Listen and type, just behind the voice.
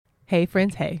Hey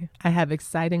friends, hey, I have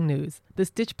exciting news. The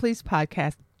Stitch Please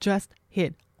podcast just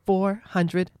hit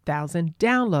 400,000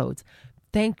 downloads.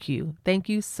 Thank you. Thank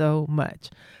you so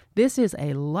much. This is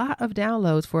a lot of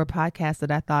downloads for a podcast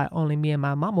that I thought only me and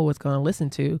my mama was going to listen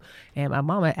to. And my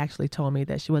mama actually told me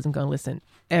that she wasn't going to listen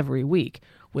every week,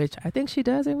 which I think she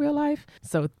does in real life.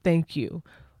 So thank you.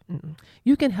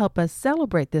 You can help us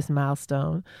celebrate this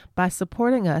milestone by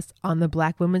supporting us on the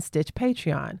Black Women Stitch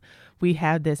Patreon. We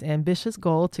have this ambitious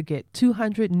goal to get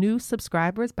 200 new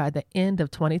subscribers by the end of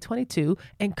 2022,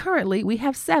 and currently we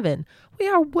have 7. We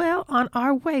are well on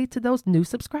our way to those new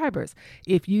subscribers.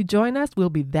 If you join us, we'll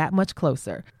be that much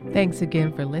closer. Thanks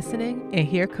again for listening, and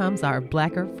here comes our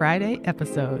Blacker Friday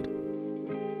episode.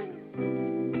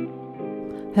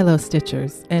 Hello,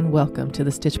 Stitchers, and welcome to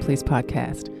the Stitch Please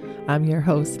podcast. I'm your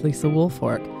host, Lisa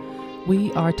Woolfork.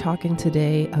 We are talking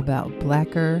today about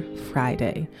Blacker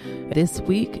Friday. This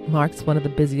week marks one of the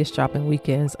busiest shopping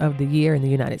weekends of the year in the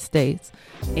United States,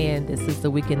 and this is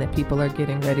the weekend that people are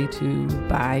getting ready to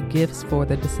buy gifts for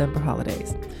the December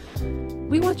holidays.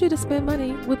 We want you to spend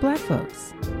money with Black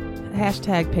folks.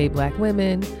 Hashtag pay Black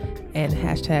women and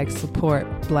hashtag support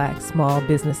Black small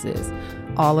businesses,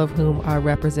 all of whom are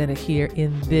represented here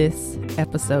in this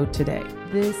episode today.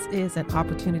 This is an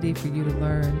opportunity for you to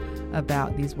learn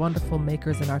about these wonderful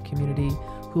makers in our community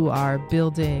who are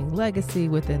building legacy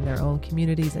within their own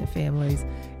communities and families,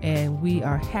 and we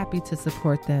are happy to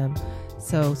support them.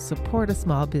 So support a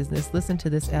small business, listen to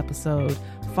this episode,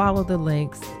 follow the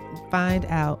links, find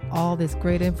out all this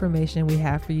great information we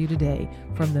have for you today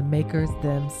from the makers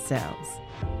themselves.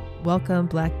 Welcome,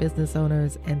 Black business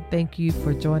owners, and thank you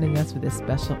for joining us for this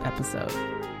special episode.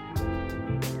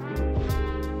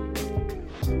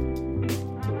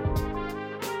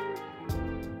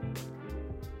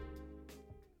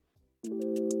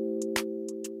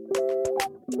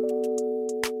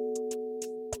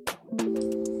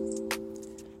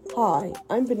 Hi,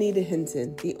 I'm Benita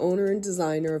Hinton, the owner and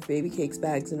designer of Baby Cakes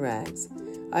Bags and Rags.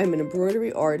 I'm an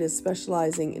embroidery artist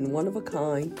specializing in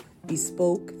one-of-a-kind,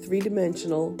 bespoke,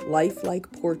 three-dimensional,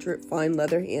 lifelike portrait fine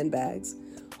leather handbags,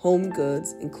 home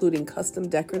goods, including custom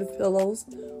decorative pillows,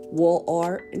 wall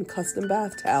art, and custom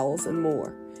bath towels, and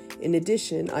more. In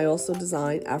addition, I also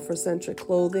design Afrocentric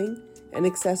clothing and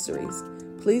accessories.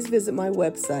 Please visit my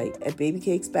website at Baby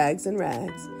Cakes Bags and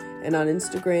Rags, and on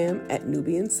Instagram at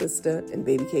Nubian Sister and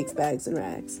Baby Cakes Bags and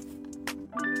Rags.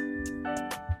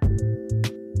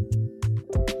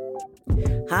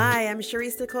 Hi, I'm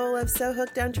Sharice Nicole of So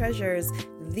Hooked on Treasures,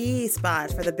 the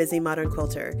spot for the busy modern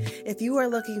quilter. If you are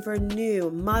looking for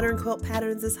new modern quilt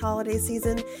patterns this holiday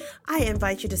season, I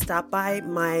invite you to stop by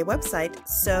my website,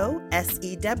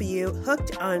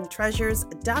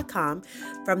 hookedontreasures.com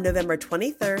from November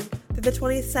 23rd through the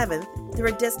 27th through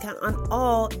a discount on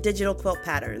all digital quilt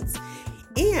patterns.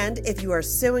 And if you are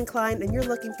so inclined and you're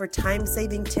looking for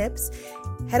time-saving tips,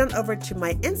 head on over to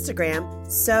my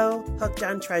Instagram, So Hooked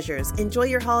on Treasures. Enjoy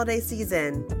your holiday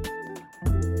season.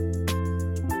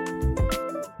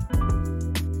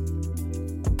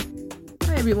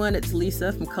 Hi everyone, it's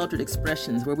Lisa from Cultured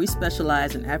Expressions, where we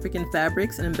specialize in African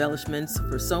fabrics and embellishments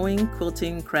for sewing,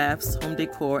 quilting, crafts, home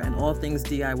decor, and all things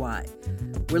DIY.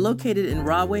 We're located in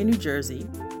Rahway, New Jersey,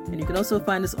 and you can also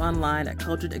find us online at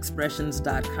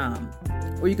culturedexpressions.com.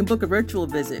 Or you can book a virtual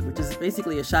visit, which is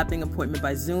basically a shopping appointment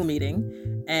by Zoom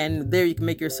meeting, and there you can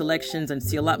make your selections and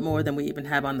see a lot more than we even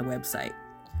have on the website.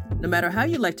 No matter how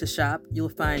you like to shop, you'll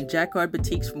find Jacquard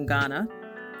Boutiques from Ghana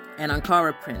and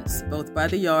Ankara prints, both by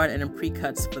the yard and in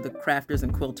pre-cuts for the crafters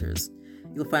and quilters.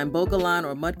 You'll find Bogolan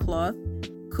or mud cloth,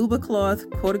 Kuba cloth,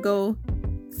 Cortigo,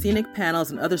 scenic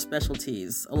panels, and other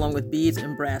specialties, along with beads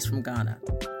and brass from Ghana.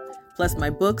 Plus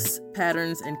my books,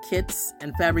 patterns, and kits,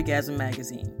 and Fabrigasm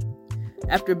magazine.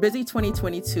 After a busy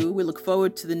 2022, we look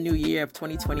forward to the new year of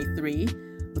 2023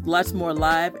 with lots more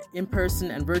live,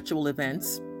 in-person, and virtual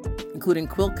events, including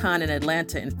QuiltCon in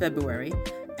Atlanta in February,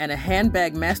 and a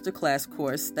handbag masterclass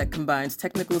course that combines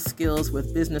technical skills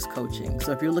with business coaching.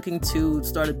 So if you're looking to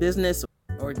start a business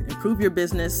or improve your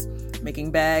business,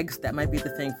 making bags, that might be the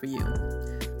thing for you.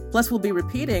 Plus, we'll be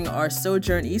repeating our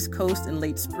Sojourn East Coast in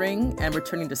late spring and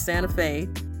returning to Santa Fe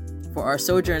for our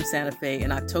Sojourn Santa Fe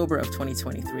in October of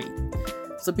 2023.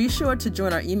 So be sure to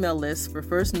join our email list for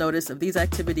first notice of these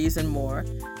activities and more,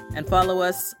 and follow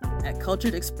us at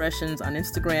Cultured Expressions on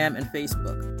Instagram and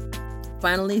Facebook.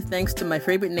 Finally, thanks to my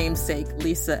favorite namesake,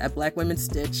 Lisa at Black Women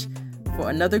Stitch, for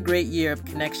another great year of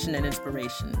connection and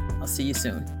inspiration. I'll see you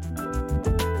soon.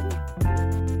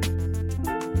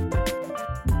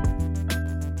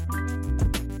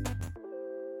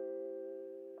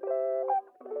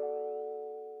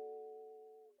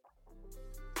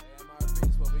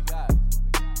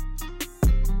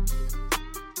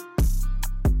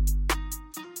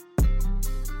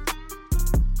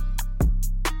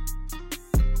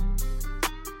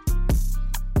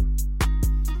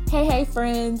 Hey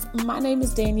friends, my name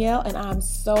is Danielle and I'm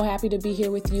so happy to be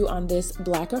here with you on this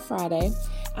Blacker Friday.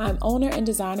 I'm owner and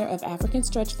designer of African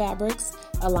Stretch Fabrics,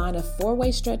 a line of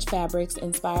 4-way stretch fabrics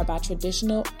inspired by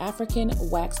traditional African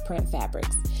wax print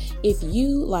fabrics. If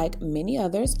you, like many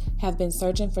others, have been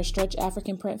searching for stretch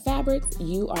African print fabrics,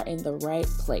 you are in the right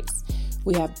place.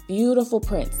 We have beautiful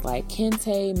prints like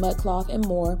kente, mudcloth, and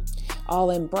more, all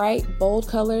in bright, bold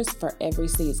colors for every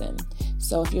season.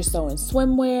 So if you're sewing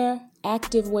swimwear,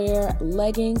 activewear,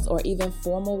 leggings, or even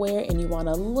formal wear and you want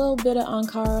a little bit of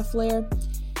Ankara flair,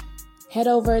 head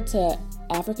over to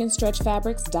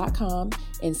africanstretchfabrics.com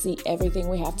and see everything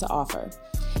we have to offer.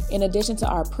 In addition to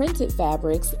our printed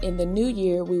fabrics, in the new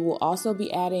year, we will also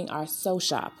be adding our sew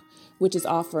shop, which is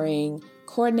offering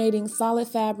coordinating solid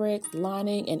fabrics,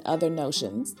 lining, and other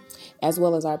notions, as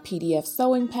well as our PDF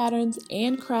sewing patterns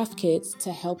and craft kits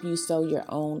to help you sew your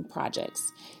own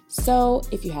projects. So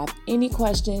if you have any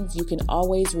questions, you can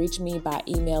always reach me by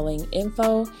emailing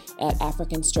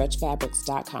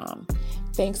info@africanstretchfabrics.com.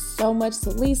 Thanks so much to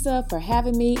Lisa for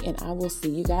having me, and I will see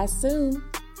you guys soon.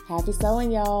 Happy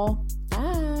sewing, y'all.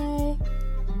 Bye.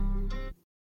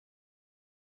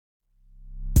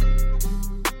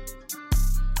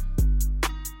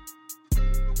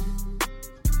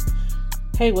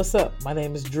 Hey, what's up? My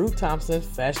name is Drew Thompson,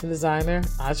 fashion designer,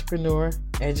 entrepreneur,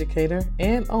 educator,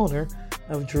 and owner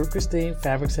of Drew Christine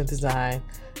Fabrics and Design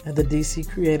and the DC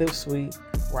Creative Suite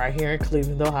right here in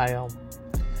Cleveland, Ohio.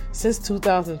 Since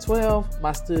 2012,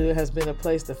 my studio has been a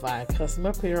place to find custom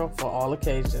apparel for all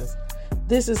occasions.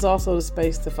 This is also the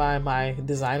space to find my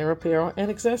designer apparel and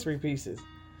accessory pieces.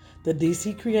 The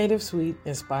DC Creative Suite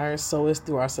inspires sewists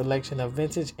through our selection of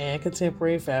vintage and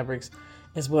contemporary fabrics,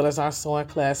 as well as our sewing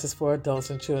classes for adults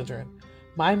and children.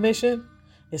 My mission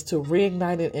is to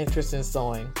reignite an interest in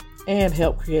sewing and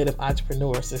help creative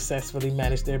entrepreneurs successfully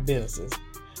manage their businesses.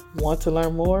 Want to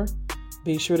learn more?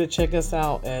 Be sure to check us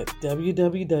out at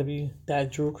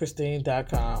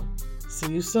www.drewchristine.com.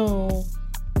 See you soon.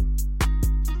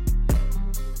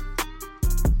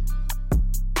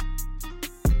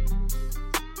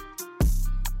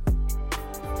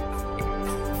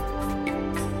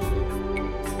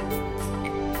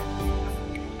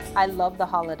 I love the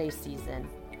holiday season.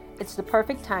 It's the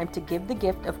perfect time to give the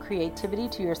gift of creativity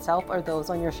to yourself or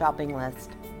those on your shopping list.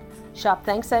 Shop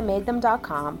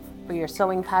thanksimadethem.com for your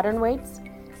sewing pattern weights,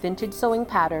 vintage sewing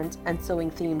patterns, and sewing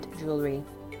themed jewelry.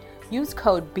 Use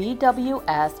code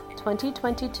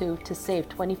BWS2022 to save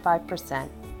 25%.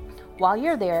 While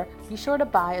you're there, be sure to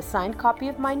buy a signed copy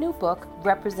of my new book,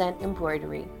 Represent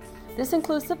Embroidery. This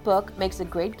inclusive book makes a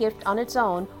great gift on its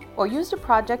own or use the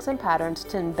projects and patterns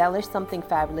to embellish something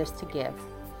fabulous to give.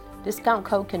 Discount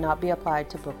code cannot be applied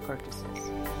to book purchases.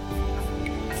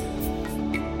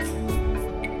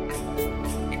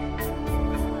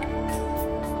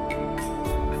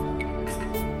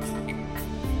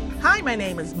 Hi, my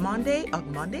name is Monday of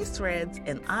Monday Threads,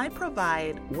 and I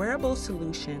provide wearable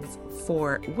solutions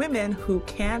for women who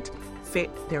can't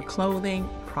fit their clothing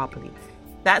properly.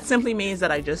 That simply means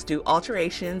that I just do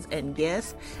alterations, and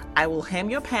yes, I will hem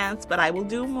your pants, but I will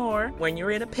do more. When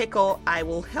you're in a pickle, I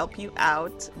will help you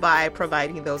out by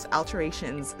providing those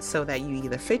alterations so that you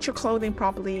either fit your clothing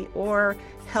properly or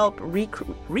help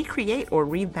recreate or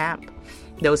revamp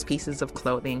those pieces of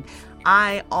clothing.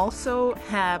 I also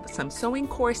have some sewing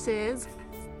courses,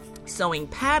 sewing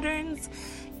patterns,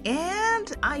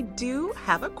 and I do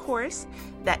have a course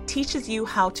that teaches you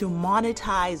how to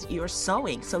monetize your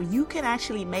sewing so you can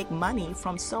actually make money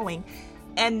from sewing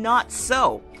and not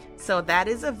sew. So that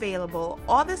is available.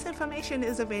 All this information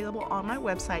is available on my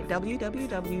website,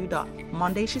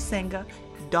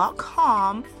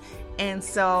 www.mondayshisenga.com. And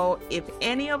so if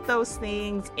any of those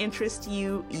things interest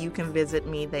you, you can visit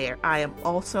me there. I am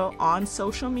also on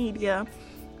social media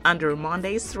under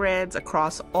Monday's Threads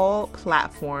across all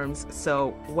platforms.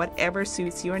 So whatever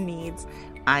suits your needs,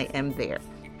 I am there.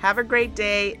 Have a great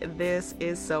day. This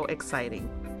is so exciting.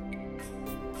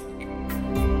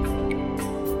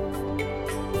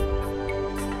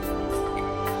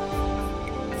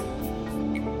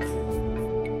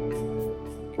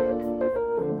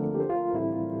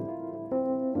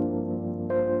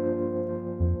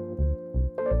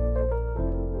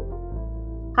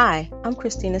 Hi, I'm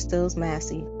Christina Stills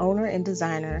Massey, owner and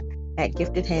designer at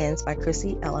Gifted Hands by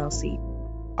Chrissy LLC.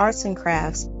 Arts and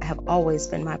crafts have always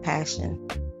been my passion,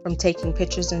 from taking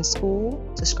pictures in school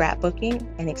to scrapbooking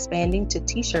and expanding to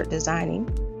t-shirt designing,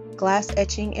 glass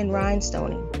etching, and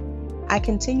rhinestoning. I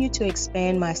continue to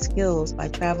expand my skills by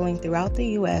traveling throughout the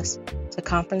U.S. to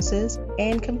conferences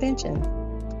and conventions.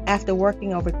 After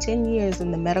working over 10 years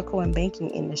in the medical and banking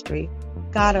industry,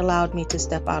 God allowed me to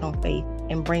step out on faith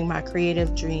and bring my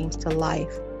creative dreams to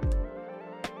life.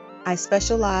 I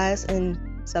specialize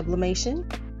in sublimation,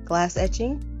 glass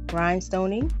etching,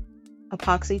 rhinestoning,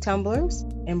 epoxy tumblers,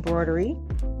 embroidery,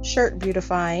 shirt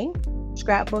beautifying,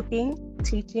 scrapbooking,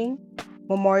 teaching,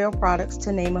 memorial products,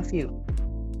 to name a few.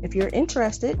 If you're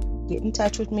interested, get in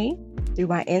touch with me through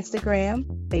my Instagram,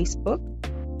 Facebook,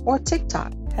 or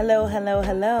TikTok.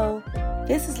 Hello.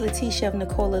 This is Letitia of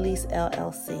Nicole Elise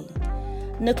LLC.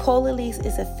 Nicole Elise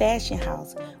is a fashion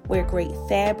house where great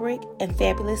fabric and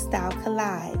fabulous style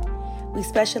collide. We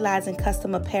specialize in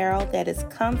custom apparel that is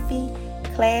comfy,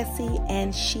 classy,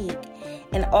 and chic,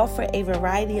 and offer a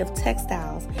variety of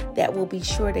textiles that will be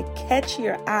sure to catch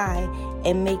your eye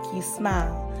and make you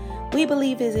smile. We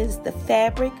believe it is the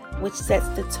fabric which sets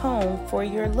the tone for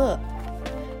your look.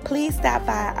 Please stop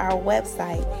by our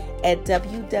website at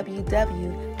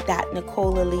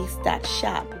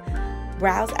www.nicoleelise.shop.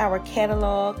 Browse our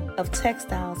catalog of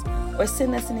textiles or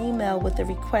send us an email with a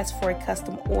request for a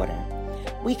custom order.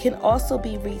 We can also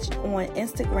be reached on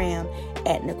Instagram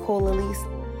at Nicole Elise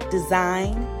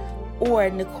Design or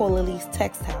Nicole Elise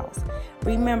Textiles.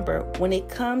 Remember, when it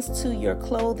comes to your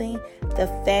clothing, the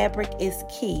fabric is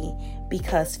key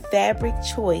because fabric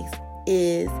choice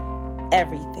is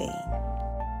everything.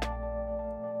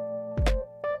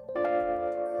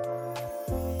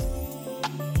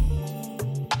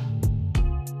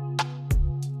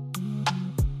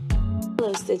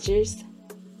 Hello, Stitchers.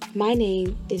 My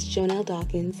name is Jonelle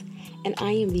Dawkins, and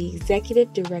I am the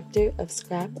Executive Director of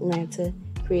Scrap Atlanta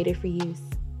Creative Reuse.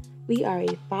 We are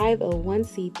a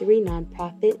 501c3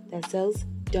 nonprofit that sells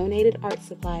donated art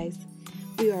supplies.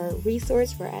 We are a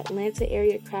resource for Atlanta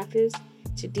area crafters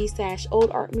to destash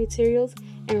old art materials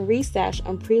and restash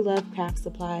on pre-loved craft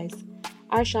supplies.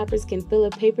 Our shoppers can fill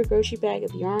a paper grocery bag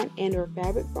of yarn and or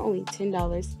fabric for only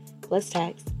 $10 plus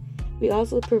tax. We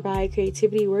also provide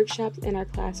creativity workshops in our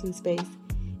classroom space.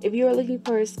 If you are looking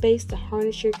for a space to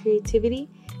harness your creativity,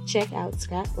 check out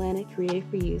Scrap Atlanta Creative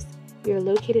Reuse. We are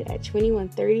located at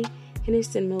 2130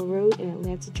 Henderson Mill Road in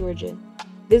Atlanta, Georgia.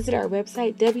 Visit our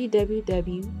website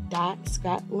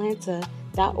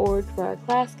www.scrapatlanta.org for our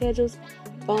class schedules,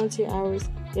 volunteer hours,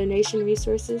 donation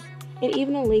resources, and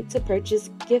even a link to purchase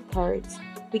gift cards.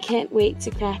 We can't wait to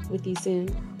craft with you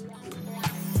soon.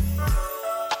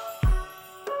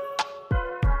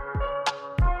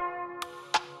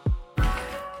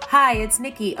 Hi, it's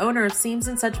Nikki, owner of Seams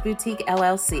and Such Boutique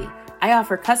LLC. I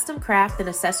offer custom craft and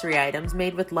accessory items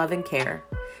made with love and care.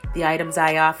 The items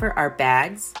I offer are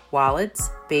bags, wallets,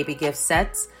 baby gift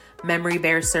sets, memory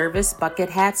bear service, bucket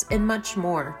hats, and much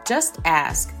more. Just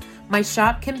ask. My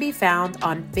shop can be found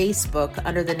on Facebook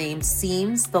under the name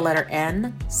Seams, the letter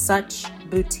N, Such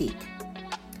Boutique.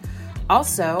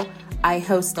 Also, I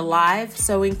host a live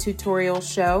sewing tutorial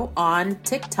show on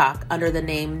TikTok under the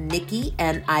name Nikki,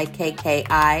 Nikki,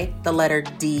 the letter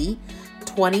D,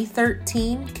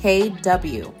 2013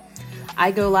 KW. I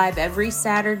go live every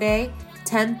Saturday,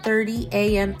 10:30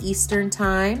 a.m. Eastern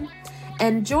Time.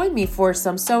 And join me for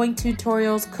some sewing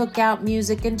tutorials, cookout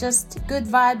music, and just good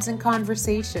vibes and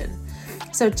conversation.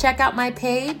 So check out my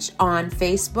page on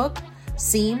Facebook,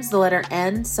 Seams, the letter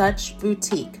N, Such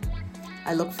Boutique.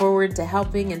 I look forward to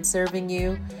helping and serving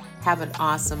you. Have an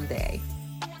awesome day.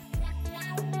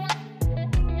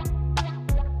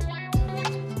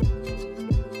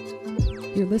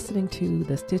 You're listening to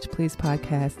the Stitch Please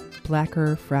podcast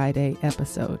Blacker Friday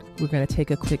episode. We're going to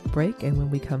take a quick break, and when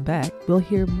we come back, we'll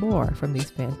hear more from these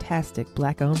fantastic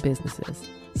Black-owned businesses.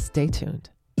 Stay tuned.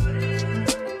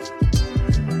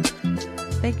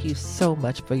 Thank you so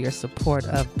much for your support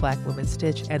of Black Women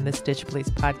Stitch and the Stitch Please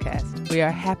podcast. We are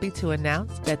happy to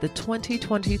announce that the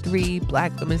 2023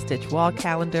 Black Women Stitch wall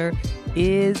calendar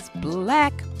is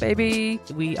black, baby.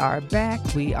 We are back,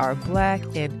 we are black,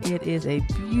 and it is a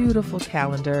beautiful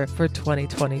calendar for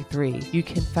 2023. You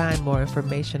can find more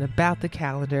information about the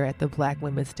calendar at the Black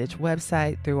Women Stitch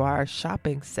website through our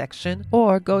shopping section,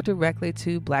 or go directly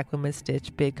to Black Women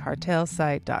Stitch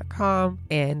BigCartelSite.com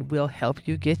and we'll help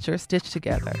you get your stitch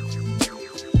together.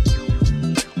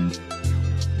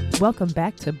 Welcome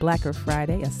back to Blacker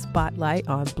Friday, a spotlight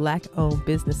on Black-owned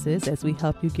businesses as we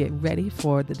help you get ready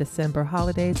for the December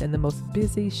holidays and the most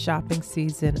busy shopping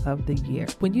season of the year.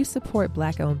 When you support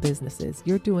Black-owned businesses,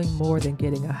 you're doing more than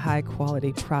getting a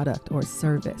high-quality product or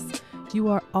service. You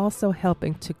are also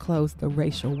helping to close the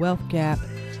racial wealth gap,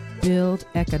 build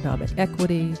economic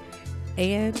equity,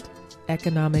 and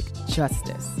economic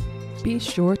justice. Be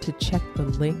sure to check the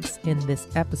links in this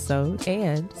episode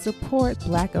and support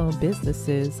Black-owned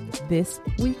businesses this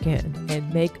weekend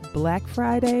and make Black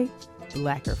Friday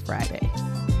Blacker Friday.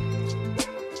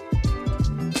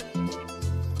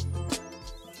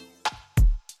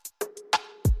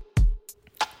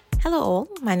 Hello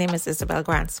all, my name is Isabel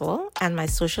Granswell and my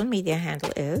social media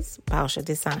handle is Bausha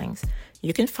Designs.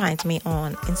 You can find me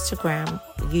on Instagram,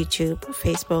 YouTube,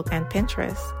 Facebook, and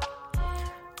Pinterest.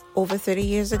 Over 30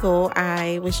 years ago,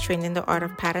 I was trained in the art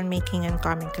of pattern making and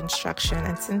garment construction,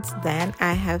 and since then,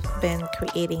 I have been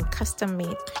creating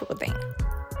custom-made clothing.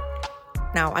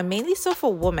 Now, I mainly sew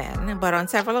for women, but on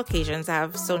several occasions, I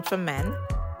have sewn for men,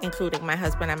 including my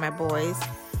husband and my boys.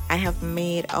 I have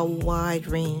made a wide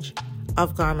range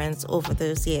of garments over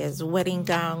those years, wedding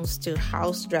gowns to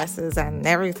house dresses and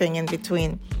everything in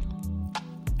between.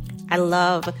 I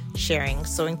love sharing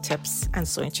sewing tips and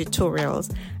sewing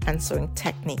tutorials and sewing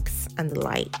techniques and the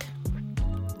like.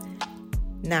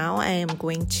 Now I am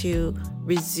going to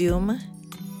resume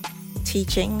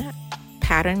teaching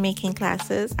pattern making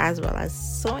classes as well as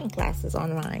sewing classes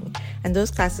online. And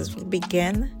those classes will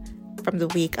begin from the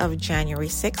week of January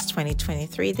 6,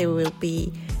 2023. They will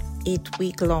be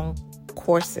 8-week-long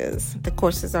courses. The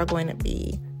courses are going to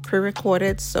be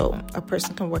pre-recorded so a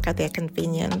person can work at their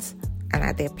convenience and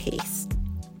at their pace.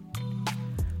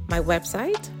 My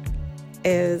website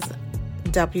is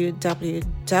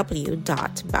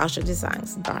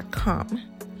www.baushadesigns.com.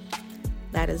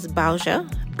 That is Bausha,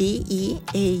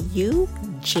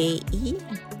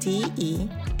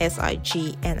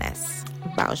 BeaujeDesigns,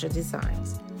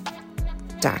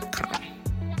 baushadesigns.com.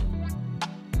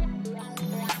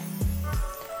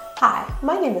 Hi,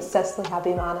 my name is Cecily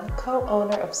Habimana,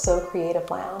 co-owner of Sew Creative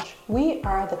Lounge. We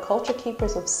are the culture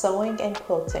keepers of sewing and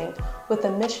quilting with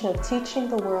a mission of teaching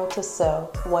the world to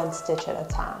sew one stitch at a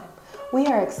time. We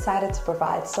are excited to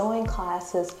provide sewing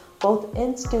classes both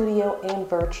in studio and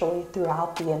virtually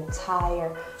throughout the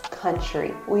entire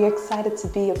country. We are excited to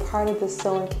be a part of the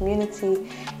sewing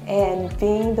community and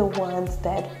being the ones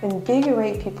that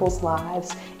invigorate people's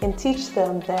lives and teach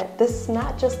them that this is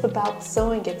not just about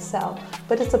sewing itself,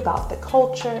 but it's about the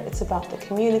culture, it's about the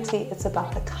community, it's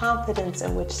about the confidence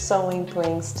in which sewing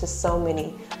brings to so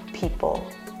many people.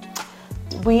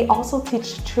 We also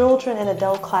teach children and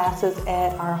adult classes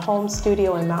at our home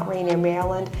studio in Mount Rainier,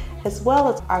 Maryland, as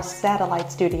well as our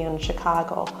satellite studio in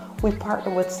Chicago. We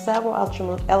partner with several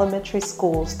elementary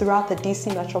schools throughout the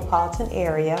DC metropolitan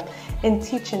area in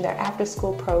teaching their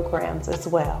after-school programs as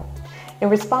well. In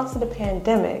response to the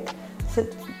pandemic,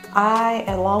 I,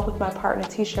 along with my partner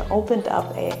Tisha, opened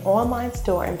up an online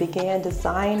store and began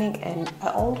designing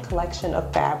our own collection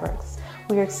of fabrics.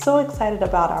 We are so excited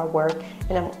about our work,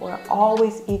 and we're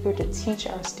always eager to teach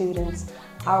our students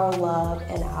our love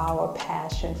and our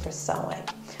passion for sewing.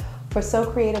 For Sew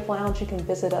Creative Lounge, you can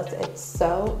visit us at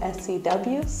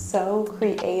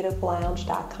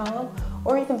sewcreativelounge.com,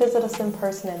 or you can visit us in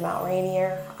person in Mount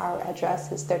Rainier. Our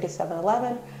address is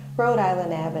 3711 Rhode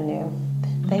Island Avenue.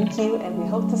 Thank you, and we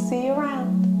hope to see you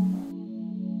around.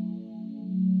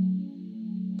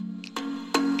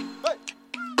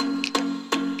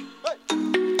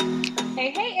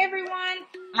 Hey everyone!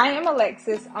 I am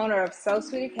Alexis, owner of Sew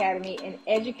Sweet Academy and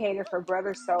educator for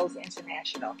Brother Sews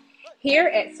International. Here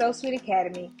at Sew Sweet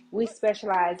Academy, we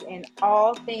specialize in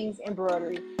all things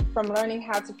embroidery, from learning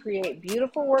how to create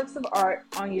beautiful works of art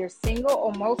on your single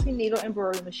or multi-needle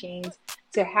embroidery machines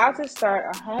to how to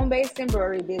start a home-based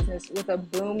embroidery business with a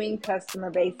booming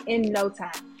customer base in no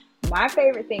time. My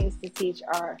favorite things to teach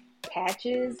are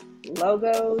patches,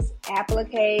 logos,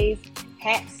 appliques,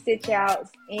 hat stitch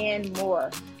outs, and more,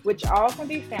 which all can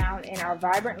be found in our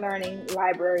Vibrant Learning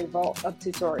Library Vault of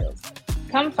Tutorials.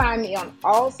 Come find me on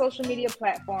all social media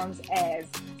platforms as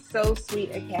Sew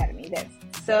Sweet Academy. That's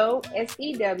Sew,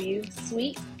 S-E-W,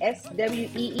 Sweet,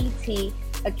 S-W-E-E-T,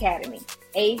 Academy,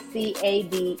 A-C-A-D-E-M-Y.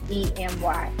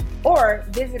 Or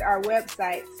visit our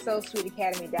website,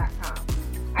 sewsweetacademy.com.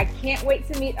 I can't wait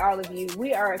to meet all of you.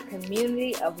 We are a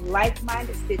community of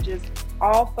like-minded stitchers,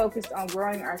 all focused on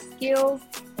growing our skills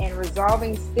and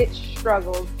resolving stitch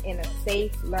struggles in a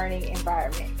safe learning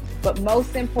environment. But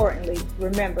most importantly,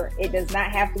 remember, it does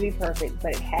not have to be perfect,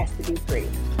 but it has to be pretty.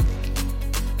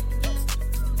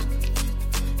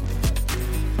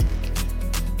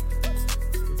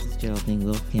 Geraldine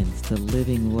Wilkins, the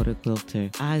living water quilter.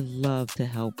 I love to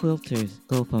help quilters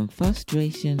go from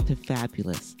frustration to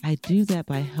fabulous. I do that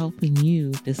by helping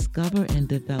you discover and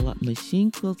develop machine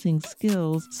quilting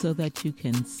skills so that you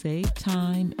can save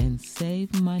time and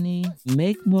save money,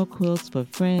 make more quilts for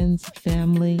friends,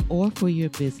 family, or for your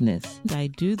business.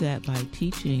 I do that by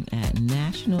teaching at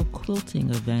national quilting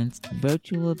events,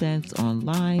 virtual events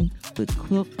online with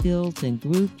quilt guilds and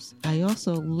groups. I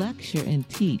also lecture and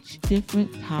teach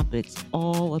different topics It's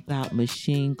all about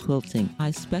machine quilting.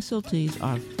 My specialties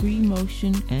are free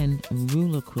motion and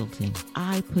ruler quilting.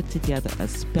 I put together a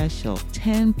special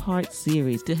 10-part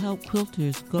series to help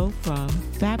quilters go from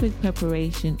fabric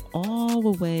preparation all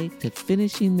the way to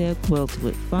finishing their quilts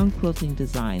with fun quilting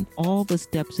design, all the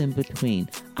steps in between.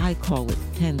 I call it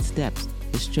 10 steps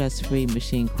to stress-free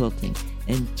machine quilting.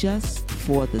 And just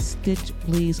for the Stitch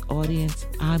Please audience,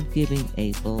 I'm giving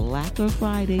a Blacker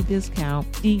Friday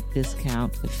discount, deep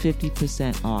discount, of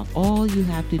 50% off. All you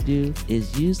have to do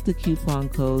is use the coupon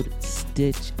code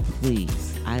Stitch Please.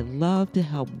 I love to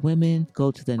help women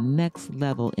go to the next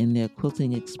level in their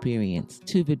quilting experience.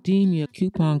 To redeem your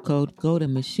coupon code, go to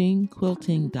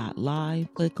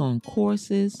machinequilting.live, click on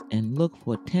courses, and look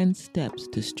for 10 steps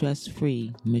to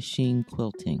stress-free machine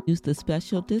quilting. Use the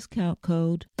special discount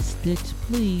code Stitch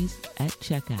Please at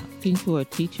checkout. Looking for a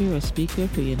teacher or speaker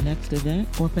for your next event?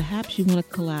 Or perhaps you want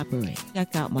to collaborate?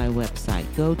 Check out my website.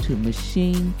 Go to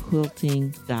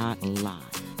machinequilting.live.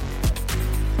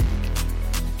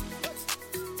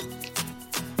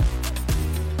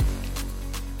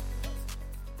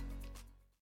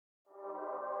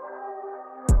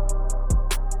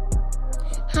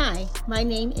 Hi, my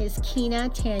name is Kina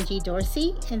Tangi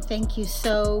Dorsey, and thank you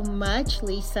so much,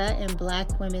 Lisa and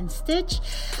Black Women Stitch,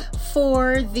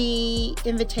 for the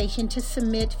invitation to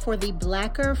submit for the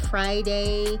Blacker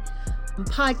Friday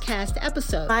podcast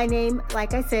episode. My name,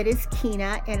 like I said, is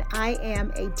Kina, and I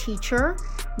am a teacher,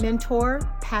 mentor,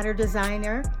 pattern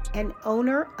designer, and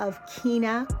owner of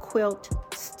Kina Quilt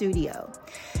Studio.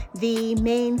 The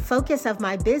main focus of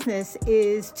my business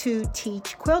is to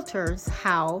teach quilters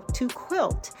how to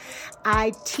quilt.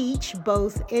 I teach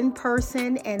both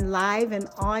in-person and live and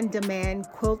on-demand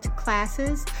quilt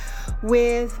classes,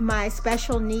 with my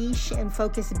special niche and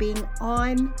focus being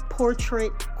on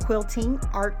portrait quilting,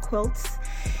 art quilts,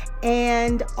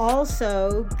 and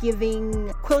also giving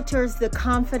quilters the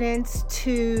confidence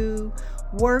to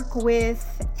work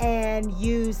with and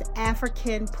use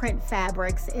African print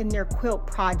fabrics in their quilt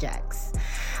projects.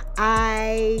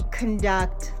 I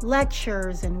conduct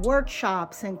lectures and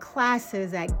workshops and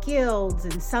classes at guilds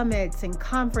and summits and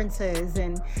conferences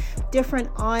and different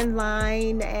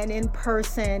online and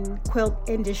in-person quilt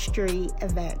industry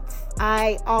events.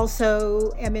 I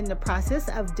also am in the process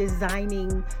of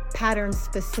designing patterns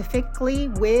specifically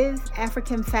with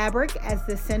African fabric as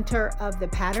the center of the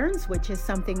patterns, which is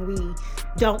something we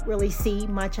don't really see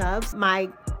much of. My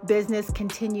business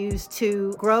continues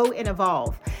to grow and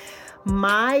evolve.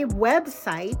 My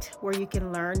website, where you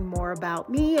can learn more about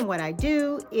me and what I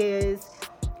do, is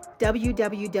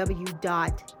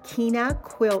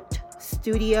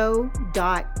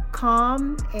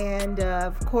www.kinaquiltstudio.com. And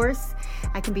of course,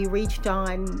 I can be reached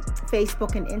on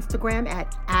Facebook and Instagram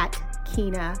at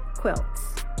Kina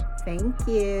Quilts. Thank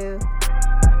you.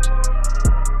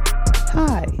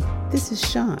 Hi, this is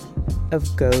Sean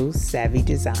of Go Savvy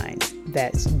Designs.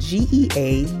 That's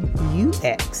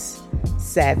GEAUX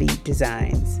Savvy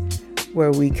Designs,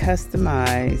 where we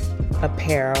customize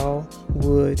apparel,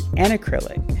 wood, and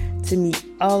acrylic to meet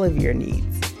all of your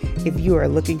needs. If you are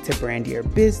looking to brand your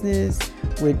business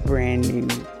with brand new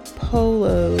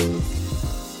polos,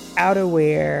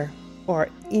 outerwear, or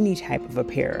any type of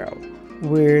apparel,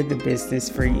 we're the business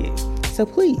for you. So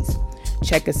please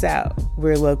check us out.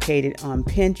 We're located on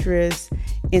Pinterest,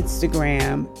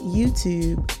 Instagram,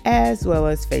 YouTube, as well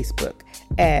as Facebook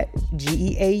at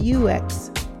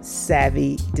GEAUX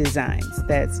Savvy Designs.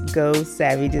 That's Go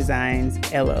Savvy Designs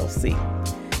LLC.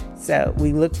 So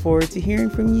we look forward to hearing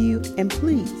from you, and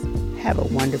please have a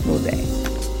wonderful day.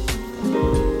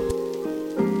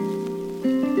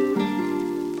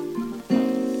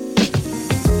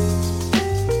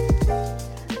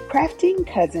 Crafting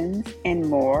Cousins and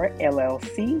More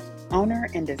LLC, owner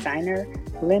and designer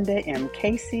Linda M.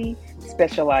 Casey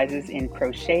specializes in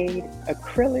crocheted,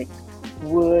 acrylic,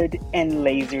 wood, and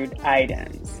lasered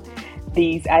items.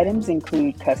 These items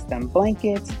include custom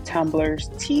blankets, tumblers,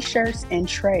 t-shirts, and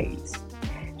trays.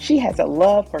 She has a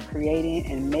love for creating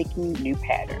and making new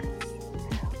patterns.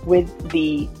 With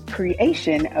the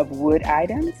creation of wood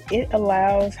items, it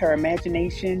allows her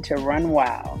imagination to run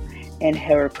wild and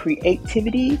her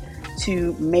creativity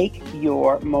to make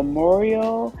your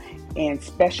memorial and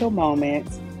special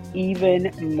moments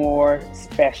even more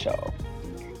special.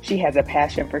 She has a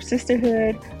passion for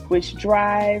sisterhood, which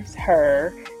drives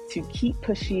her to keep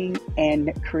pushing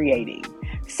and creating.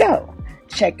 So,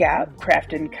 check out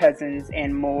Crafting Cousins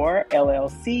and More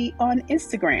LLC on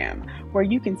Instagram, where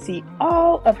you can see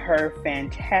all of her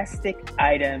fantastic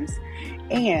items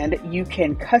and you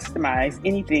can customize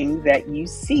anything that you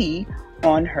see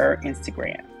on her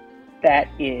Instagram. That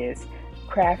is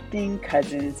Crafting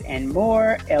Cousins and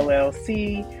More,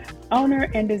 LLC,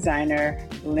 owner and designer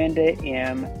Linda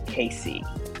M. Casey.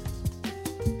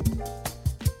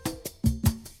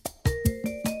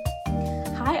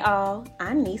 Hi all,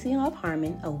 I'm Niecy Hope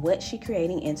Harmon of What She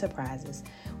Creating Enterprises.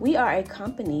 We are a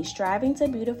company striving to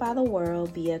beautify the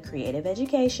world via creative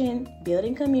education,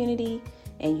 building community,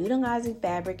 and utilizing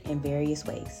fabric in various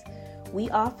ways. We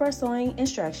offer sewing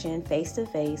instruction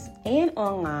face-to-face and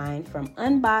online from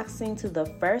unboxing to the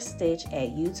first stitch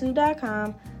at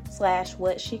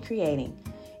youtube.com/whatshecreating.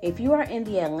 If you are in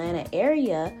the Atlanta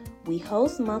area, we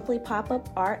host monthly pop-up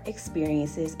art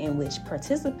experiences in which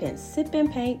participants sip and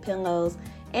paint pillows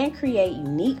and create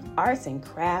unique arts and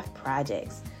craft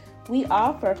projects. We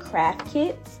offer craft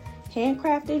kits,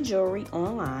 handcrafted jewelry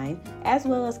online, as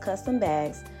well as custom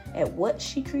bags at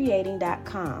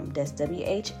whatshecreating.com. That's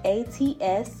WHATSSHE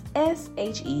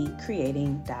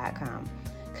creating.com.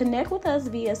 Connect with us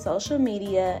via social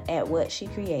media at What She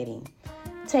Creating.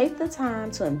 Take the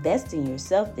time to invest in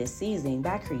yourself this season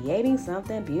by creating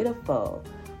something beautiful.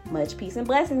 Much peace and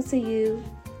blessings to you.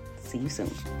 See you soon.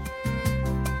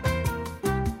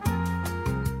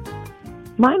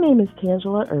 My name is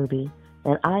Tangela Irby,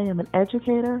 and I am an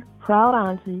educator, proud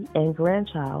auntie, and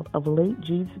grandchild of late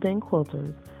Jeeves Ben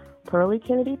quilters, Pearlie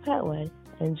Kennedy Petway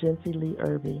and Jency Lee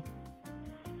Irby.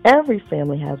 Every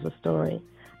family has a story.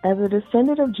 As a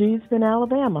descendant of Jeeves Ben,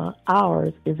 Alabama,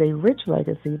 ours is a rich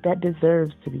legacy that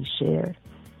deserves to be shared.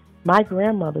 My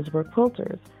grandmothers were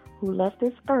quilters who left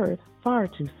this earth far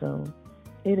too soon.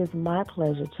 It is my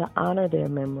pleasure to honor their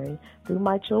memory through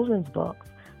my children's books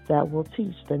that will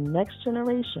teach the next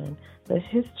generation the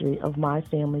history of my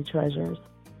family treasures.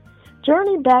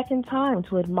 Journey back in time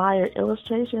to admire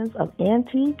illustrations of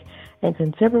antique and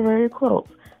contemporary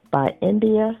quilts by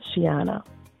India Shiana.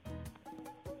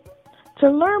 To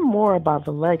learn more about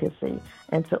the legacy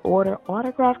and to order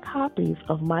autographed copies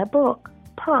of my book,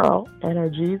 Pearl and Her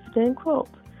Jeeves Ben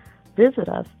Quilts, visit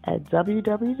us at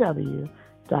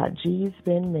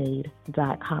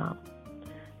www.jeevesbenmade.com.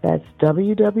 That's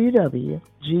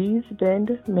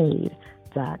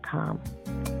www.jeevesbenmade.com.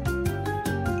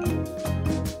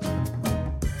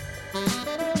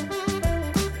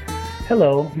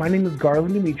 Hello, my name is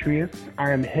Garland Demetrius.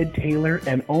 I am head tailor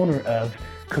and owner of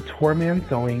Couture Man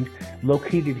Sewing,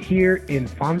 located here in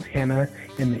Fontana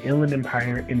in the Inland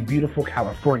Empire in beautiful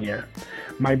California.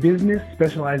 My business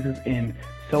specializes in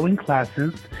sewing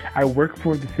classes. I work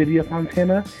for the city of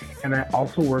Fontana, and I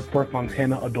also work for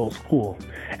Fontana Adult School.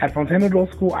 At Fontana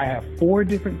Adult School, I have 4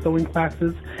 different sewing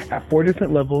classes at 4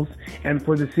 different levels, and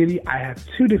for the city, I have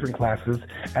 2 different classes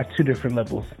at 2 different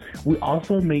levels. We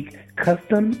also make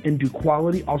custom and do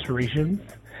quality alterations.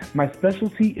 My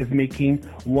specialty is making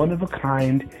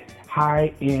one-of-a-kind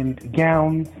high-end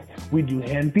gowns. We do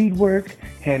hand beadwork,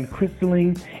 hand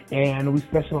crystalling, and we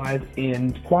specialize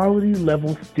in quality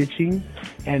level stitching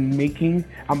and making.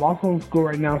 I'm also in school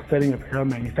right now studying apparel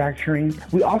manufacturing.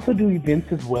 We also do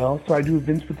events as well, so I do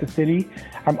events with the city.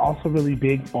 I'm also really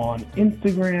big on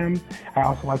Instagram. I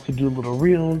also like to do little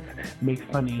reels, make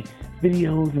funny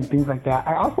videos and things like that.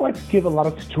 I also like to give a lot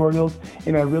of tutorials,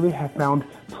 and I really have found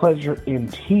pleasure in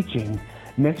teaching.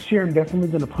 Next year, I'm definitely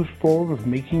going to push forward with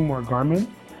making more garments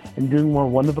and doing more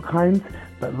one-of-a-kinds.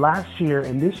 But last year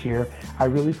and this year, I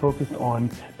really focused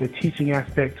on the teaching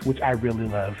aspect, which I really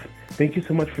love. Thank you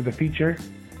so much for the feature.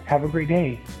 Have a great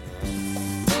day.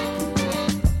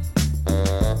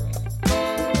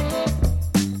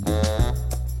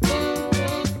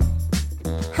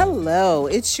 Hello,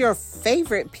 it's your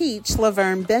favorite peach,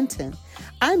 Laverne Benton.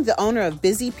 I'm the owner of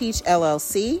Busy Peach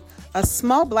LLC, a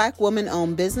small Black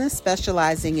woman-owned business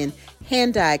specializing in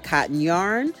hand-dyed cotton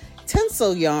yarn,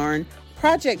 tinsel yarn,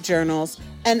 project journals,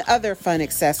 and other fun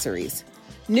accessories.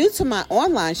 New to my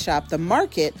online shop, The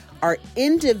Market, are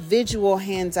individual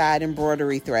hand-dyed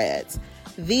embroidery threads.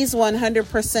 These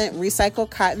 100%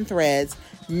 recycled cotton threads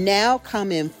now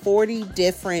come in 40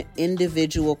 different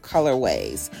individual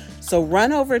colorways. So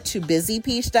run over to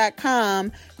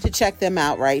busypeach.com to check them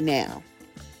out right now.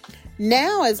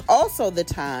 Now is also the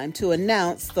time to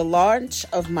announce the launch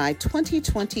of my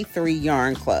 2023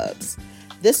 yarn clubs.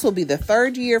 This will be the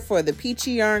 3rd year for the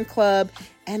Peachy Yarn Club,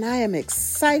 and I am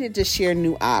excited to share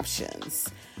new options.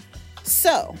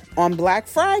 So, on Black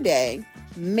Friday,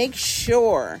 make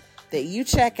sure that you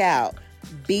check out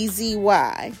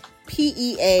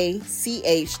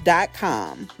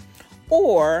bzypeach.com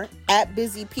or at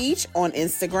Busy Peach on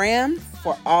Instagram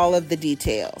for all of the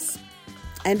details.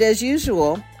 And as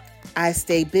usual, I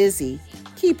stay busy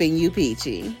keeping you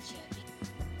peachy.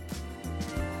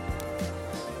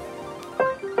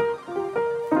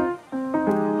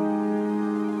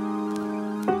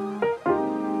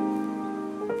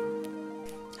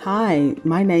 Hi,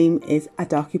 my name is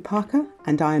Adaku Parker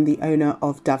and I am the owner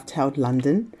of Dovetailed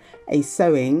London, a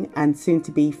sewing and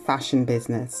soon-to-be fashion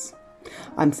business.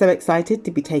 I'm so excited to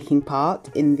be taking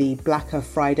part in the Blacker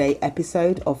Friday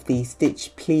episode of the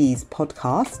Stitch Please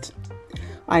podcast.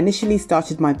 I initially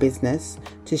started my business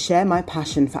to share my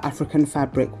passion for African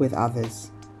fabric with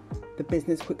others. The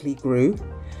business quickly grew,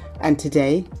 and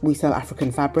today we sell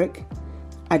African fabric.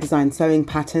 I design sewing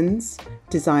patterns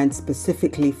designed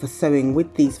specifically for sewing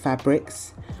with these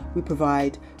fabrics. We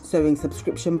provide sewing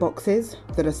subscription boxes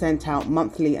that are sent out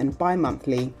monthly and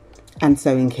bi-monthly, and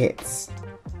sewing kits.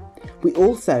 We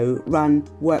also run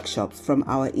workshops from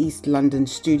our East London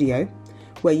studio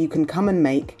where you can come and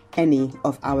make any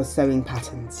of our sewing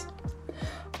patterns.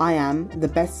 I am the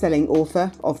best-selling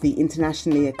author of the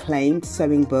internationally acclaimed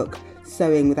sewing book,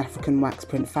 Sewing with African Wax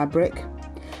Print Fabric,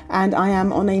 and I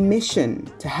am on a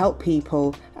mission to help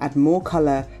people add more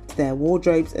colour to their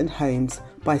wardrobes and homes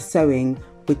by sewing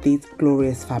with these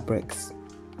glorious fabrics.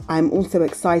 I'm also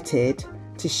excited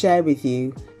to share with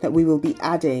you that we will be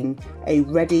adding a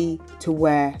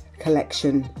ready-to-wear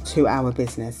collection to our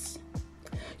business.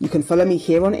 You can follow me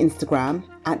here on Instagram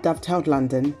at Dovetailed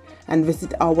London and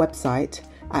visit our website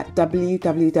at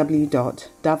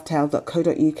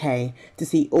www.dovetail.co.uk to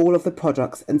see all of the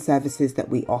products and services that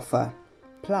we offer.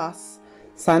 Plus,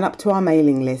 sign up to our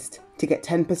mailing list to get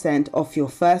 10% off your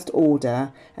first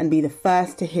order and be the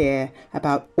first to hear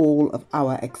about all of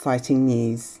our exciting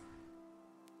news.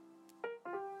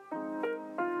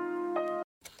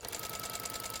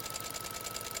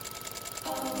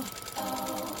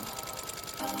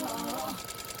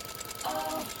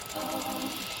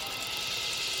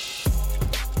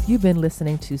 You've been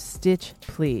listening to Stitch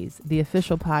Please, the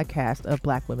official podcast of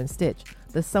Black Women Stitch,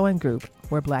 the sewing group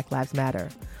where Black Lives Matter.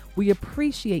 We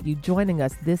appreciate you joining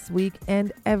us this week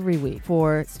and every week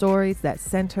for stories that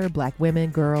center Black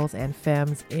women, girls, and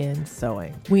femmes in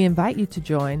sewing. We invite you to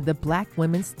join the Black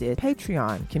Women Stitch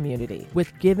Patreon community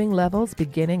with giving levels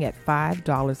beginning at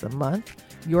 $5 a month.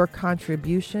 Your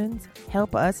contributions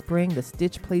help us bring the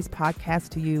Stitch Please podcast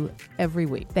to you every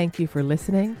week. Thank you for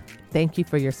listening. Thank you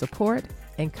for your support.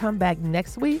 And come back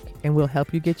next week and we'll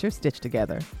help you get your stitch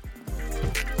together.